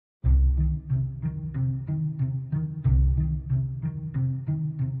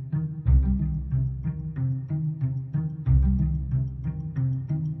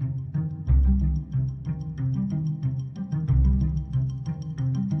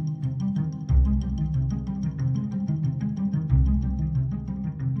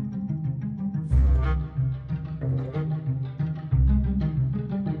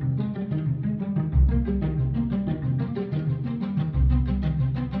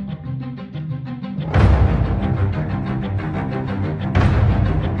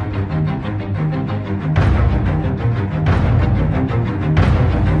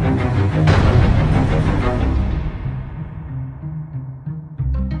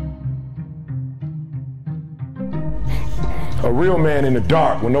A real man in the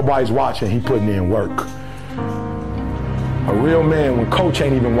dark, when nobody's watching, he putting in work. A real man, when coach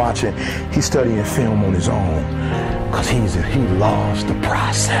ain't even watching, he's studying film on his own, because he loves the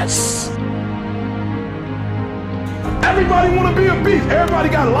process. Everybody want to be a beast. Everybody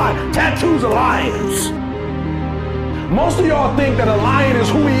got a lion. Tattoos of lions. Most of y'all think that a lion is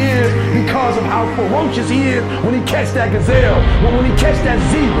who he is because of how ferocious he is when he catch that gazelle, when he catch that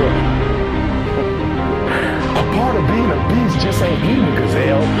zebra. A part of being a beast just ain't eating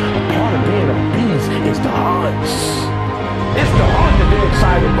gazelle. A part of being a beast is the hunts. It's the hunt that they're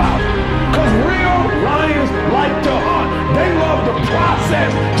excited about. Because real lions like to hunt. They love the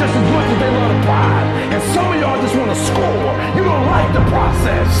process just as much as they love the prize. And some of y'all just want to score. You don't like the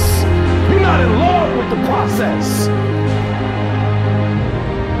process. You're not in love with the process.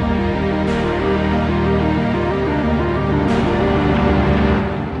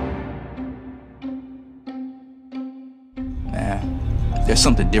 There's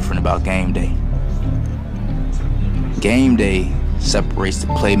something different about game day. Game day separates the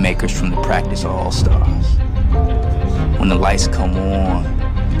playmakers from the practice all-stars. When the lights come on,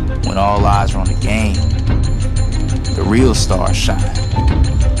 when all eyes are on the game, the real stars shine.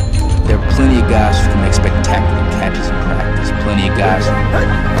 There are plenty of guys who can make spectacular catches in practice, plenty of guys who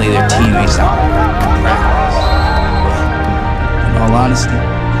lay their teammates out in practice. But in all honesty,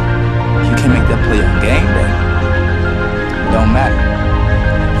 you can't make that play on game day. It don't matter.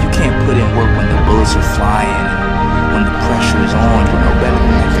 You can't put in work when the bullets are flying and when the pressure is on. You're no better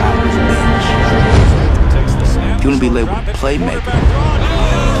than that guy who's bench. If you want to be labeled a playmaker,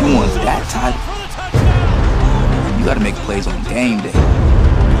 if you want that title, you got to make plays on game day.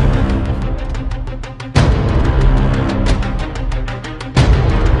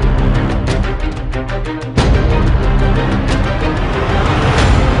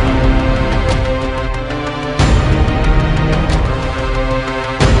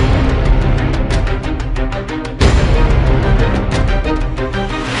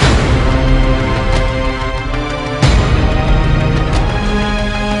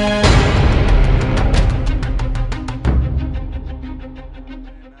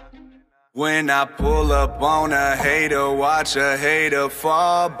 When I pull up on a hater, watch a hater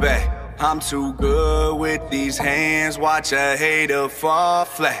fall back. I'm too good with these hands, watch a hater fall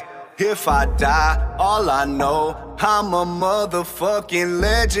flat. If I die, all I know, I'm a motherfucking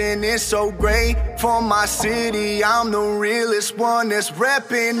legend. It's so great for my city, I'm the realest one that's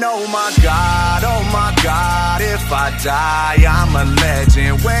reppin'. Oh my God, if I die, I'm a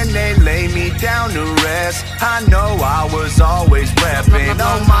legend. When they lay me down to rest, I know I was always reppin'.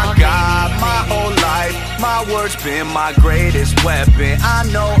 Oh my God, my whole life, my words been my greatest weapon. I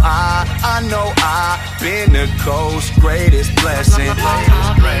know I been the coast's greatest blessing.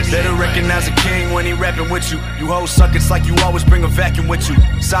 Better recognize a king when he rapping with you. You hoes suck, it's like you always bring a vacuum with you.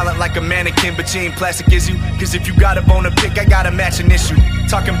 Solid like a mannequin, but you ain't plastic, is you? Cause if you got a bone to pick, I got a matching issue.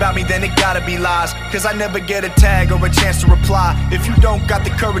 Talking about me, then it gotta be lies. Cause I never get a tag or a chance to reply. If you don't got the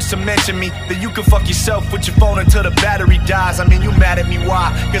courage to mention me, then you can fuck yourself with your phone until the battery dies. I mean, you mad at me,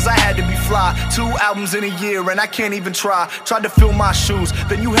 why? Cause I had to be fly. 2 albums in a year and I can't even try. Tried to fill my shoes,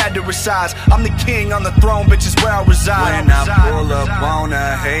 then you had to resize. I'm the king on the throne, bitch, is where I reside. When I pull up on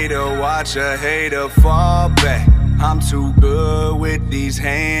a hater, watch a hater fall back. I'm too good with these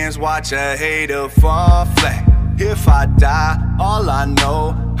hands, watch a hater fall flat. If I die, all I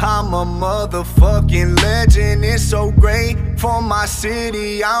know, I'm a motherfucking legend. It's so great for my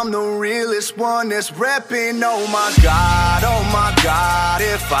city, I'm the realest one that's reppin'. Oh my God,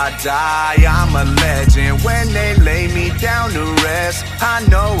 if I die, I'm a legend. When they lay me down to rest, I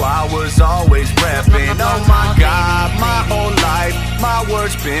know I was always reppin'. Oh my God, my whole life, my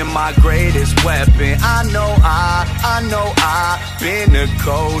words been my greatest weapon. I know I been the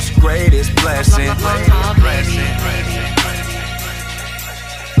coast's greatest blessing.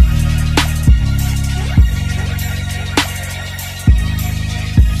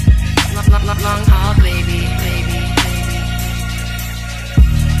 Long haul, baby.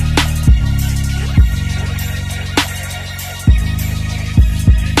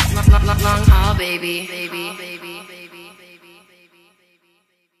 Long haul, baby.